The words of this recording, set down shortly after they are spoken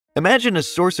Imagine a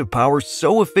source of power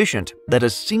so efficient that a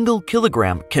single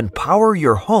kilogram can power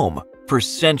your home for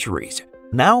centuries.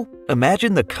 Now,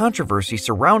 imagine the controversy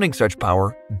surrounding such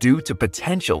power due to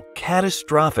potential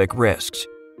catastrophic risks.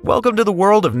 Welcome to the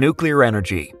world of nuclear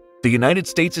energy. The United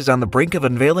States is on the brink of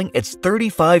unveiling its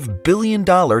 $35 billion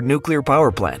nuclear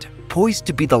power plant, poised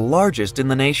to be the largest in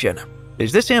the nation.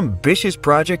 Is this ambitious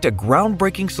project a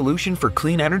groundbreaking solution for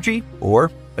clean energy or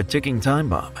a ticking time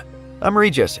bomb? I'm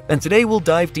Regis, and today we'll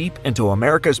dive deep into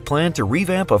America's plan to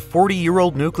revamp a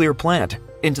 40-year-old nuclear plant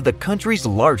into the country's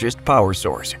largest power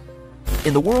source.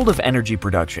 In the world of energy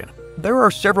production, there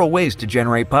are several ways to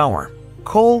generate power: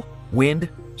 coal, wind,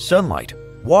 sunlight,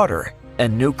 water,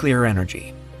 and nuclear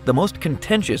energy, the most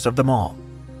contentious of them all.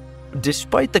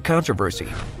 Despite the controversy,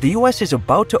 the US is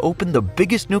about to open the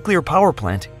biggest nuclear power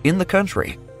plant in the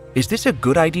country. Is this a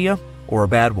good idea or a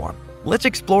bad one? Let's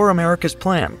explore America's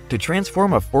plan to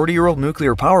transform a 40-year-old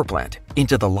nuclear power plant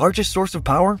into the largest source of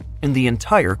power in the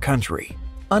entire country.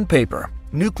 On paper,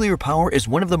 nuclear power is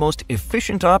one of the most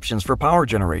efficient options for power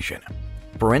generation.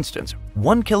 For instance,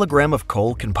 1 kilogram of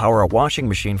coal can power a washing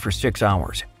machine for 6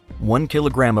 hours, 1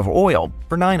 kilogram of oil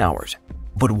for 9 hours.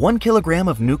 But 1 kilogram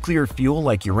of nuclear fuel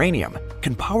like uranium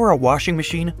can power a washing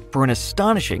machine for an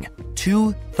astonishing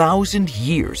 2,000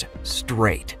 years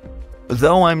straight.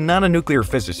 Though I'm not a nuclear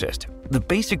physicist, the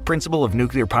basic principle of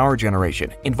nuclear power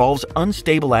generation involves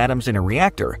unstable atoms in a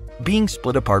reactor being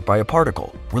split apart by a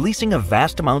particle, releasing a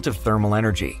vast amount of thermal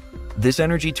energy. This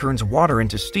energy turns water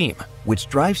into steam, which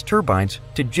drives turbines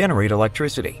to generate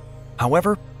electricity.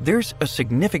 However, there's a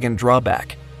significant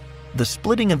drawback. The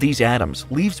splitting of these atoms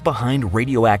leaves behind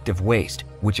radioactive waste,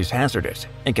 which is hazardous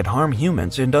and can harm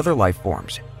humans and other life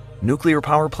forms. Nuclear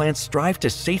power plants strive to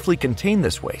safely contain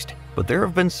this waste, but there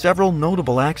have been several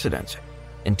notable accidents.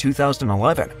 In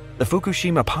 2011, the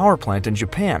Fukushima power plant in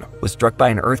Japan was struck by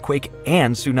an earthquake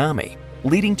and tsunami,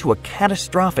 leading to a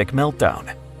catastrophic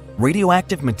meltdown.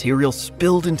 Radioactive material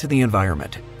spilled into the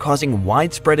environment, causing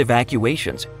widespread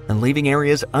evacuations and leaving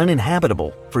areas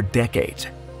uninhabitable for decades.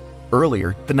 Earlier,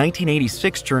 the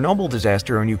 1986 Chernobyl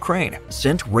disaster in Ukraine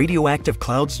sent radioactive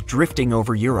clouds drifting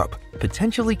over Europe,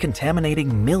 potentially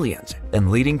contaminating millions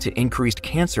and leading to increased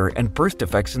cancer and birth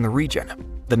defects in the region.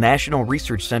 The National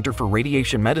Research Center for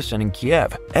Radiation Medicine in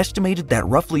Kiev estimated that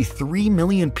roughly 3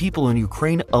 million people in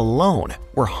Ukraine alone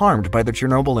were harmed by the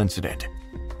Chernobyl incident.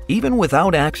 Even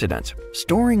without accidents,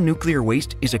 storing nuclear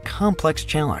waste is a complex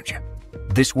challenge.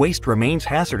 This waste remains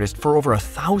hazardous for over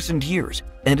 1,000 years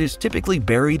and is typically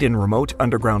buried in remote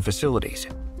underground facilities.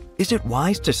 Is it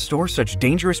wise to store such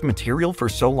dangerous material for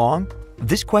so long?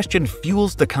 This question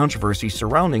fuels the controversy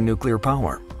surrounding nuclear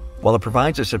power. While it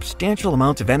provides a substantial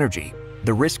amount of energy,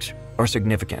 the risks are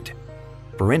significant.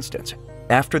 For instance,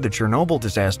 after the Chernobyl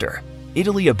disaster,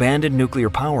 Italy abandoned nuclear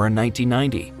power in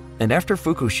 1990, and after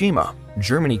Fukushima,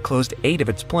 Germany closed 8 of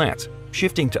its plants,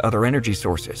 shifting to other energy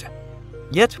sources.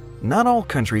 Yet, not all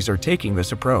countries are taking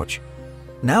this approach.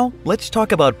 Now, let's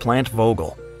talk about Plant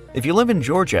Vogtle. If you live in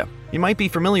Georgia, you might be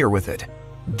familiar with it.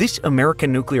 This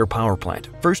American nuclear power plant,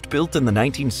 first built in the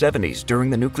 1970s during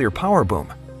the nuclear power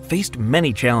boom, faced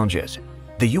many challenges.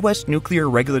 The U.S. Nuclear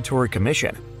Regulatory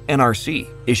Commission, NRC,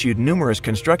 issued numerous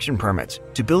construction permits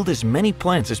to build as many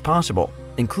plants as possible,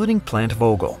 including Plant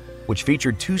Vogtle, which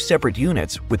featured 2 separate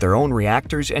units with their own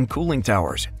reactors and cooling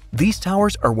towers. These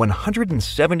towers are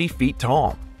 170 feet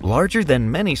tall, larger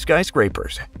than many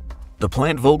skyscrapers. The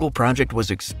Plant Vogtle project was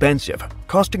expensive,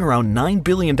 costing around $9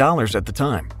 billion at the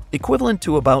time, equivalent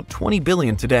to about $20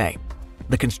 billion today.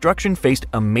 The construction faced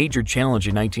a major challenge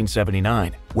in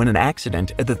 1979 when an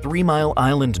accident at the 3 Mile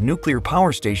Island nuclear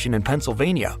power station in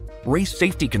Pennsylvania raised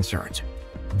safety concerns.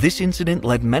 This incident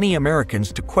led many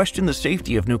Americans to question the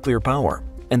safety of nuclear power,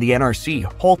 and the NRC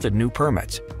halted new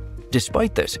permits.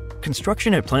 Despite this,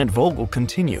 construction at Plant Vogtle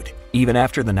continued, even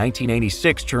after the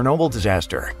 1986 Chernobyl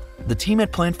disaster. The team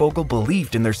at Plant Vogtle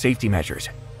believed in their safety measures,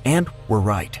 and were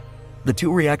right. The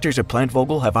 2 reactors at Plant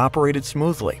Vogtle have operated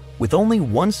smoothly, with only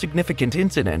one significant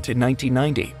incident in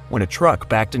 1990 when a truck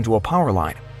backed into a power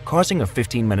line, causing a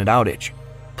 15-minute outage.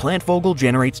 Plant Vogtle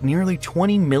generates nearly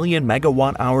 20 million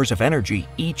megawatt-hours of energy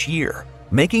each year,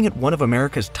 making it one of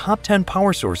America's top 10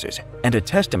 power sources and a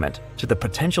testament to the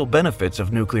potential benefits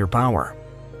of nuclear power.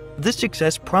 This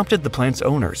success prompted the plant's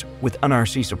owners, with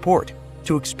NRC support,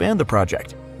 to expand the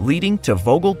project, leading to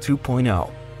Vogtle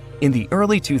 2.0. In the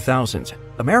early 2000s,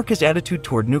 America's attitude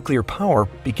toward nuclear power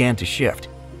began to shift.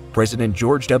 President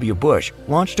George W. Bush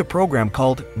launched a program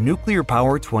called Nuclear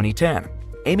Power 2010,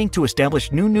 aiming to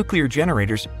establish new nuclear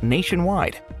generators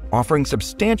nationwide, offering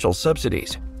substantial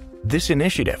subsidies. This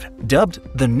initiative, dubbed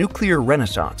the Nuclear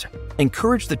Renaissance,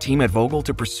 encouraged the team at Vogtle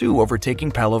to pursue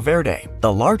overtaking Palo Verde,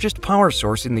 the largest power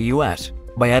source in the US,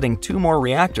 by adding 2 more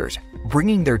reactors,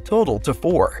 bringing their total to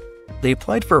 4. They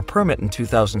applied for a permit in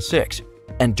 2006,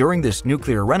 and during this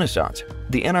nuclear renaissance,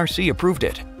 the NRC approved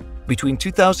it. Between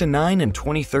 2009 and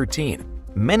 2013,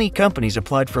 many companies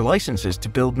applied for licenses to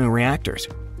build new reactors,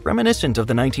 reminiscent of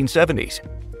the 1970s.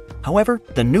 However,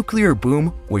 the nuclear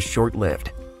boom was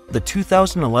short-lived. The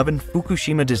 2011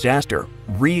 Fukushima disaster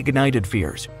reignited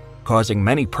fears, causing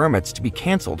many permits to be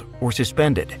canceled or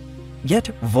suspended. Yet,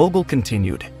 Vogtle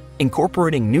continued,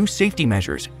 incorporating new safety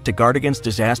measures to guard against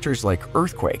disasters like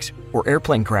earthquakes or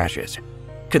airplane crashes.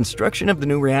 Construction of the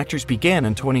new reactors began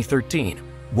in 2013.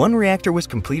 1 reactor was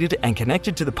completed and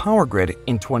connected to the power grid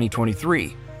in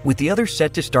 2023, with the other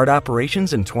set to start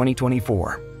operations in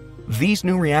 2024. These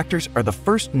new reactors are the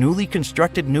first newly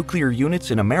constructed nuclear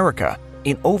units in America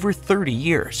in over 30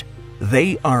 years.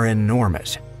 They are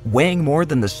enormous, weighing more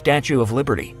than the Statue of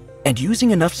Liberty, and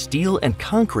using enough steel and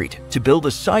concrete to build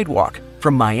a sidewalk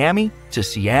from Miami to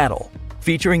Seattle.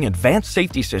 Featuring advanced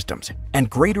safety systems and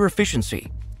greater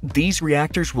efficiency, these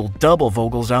reactors will double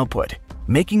Vogtle's output,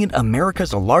 making it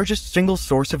America's largest single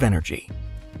source of energy.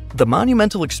 The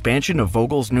monumental expansion of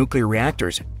Vogtle's nuclear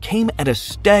reactors came at a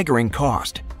staggering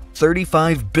cost,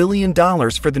 $35 billion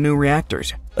for the new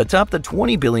reactors, atop the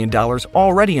 $20 billion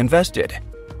already invested.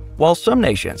 While some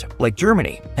nations, like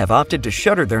Germany, have opted to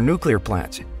shutter their nuclear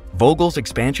plants, Vogtle's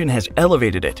expansion has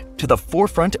elevated it to the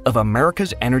forefront of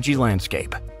America's energy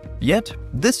landscape. Yet,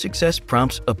 this success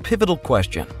prompts a pivotal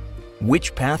question: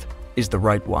 which path is the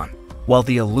right one? While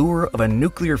the allure of a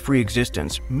nuclear-free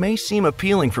existence may seem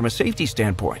appealing from a safety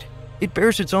standpoint, it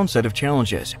bears its own set of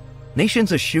challenges.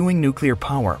 Nations eschewing nuclear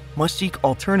power must seek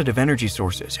alternative energy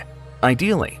sources.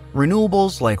 Ideally,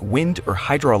 renewables like wind or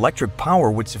hydroelectric power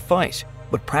would suffice,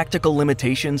 but practical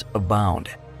limitations abound.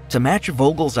 To match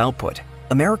Vogtle's output,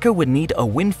 America would need a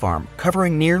wind farm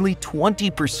covering nearly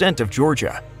 20% of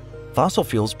Georgia. Fossil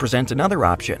fuels present another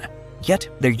option, yet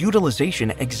their utilization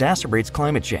exacerbates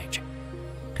climate change.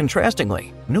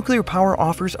 Contrastingly, nuclear power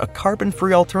offers a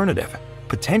carbon-free alternative,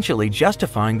 potentially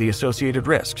justifying the associated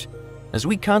risks. As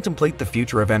we contemplate the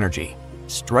future of energy,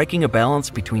 striking a balance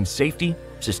between safety,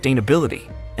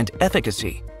 sustainability, and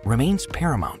efficacy remains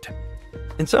paramount.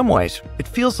 In some ways, it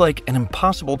feels like an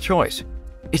impossible choice.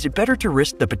 Is it better to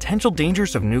risk the potential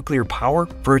dangers of nuclear power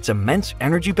for its immense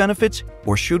energy benefits,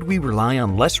 or should we rely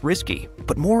on less risky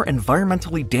but more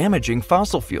environmentally damaging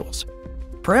fossil fuels?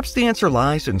 Perhaps the answer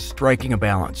lies in striking a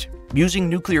balance, using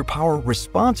nuclear power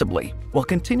responsibly while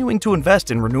continuing to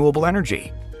invest in renewable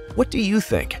energy. What do you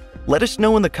think? Let us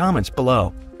know in the comments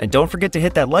below. And don't forget to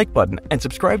hit that like button and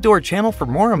subscribe to our channel for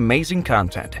more amazing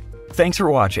content. Thanks for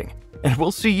watching, and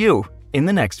we'll see you in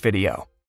the next video.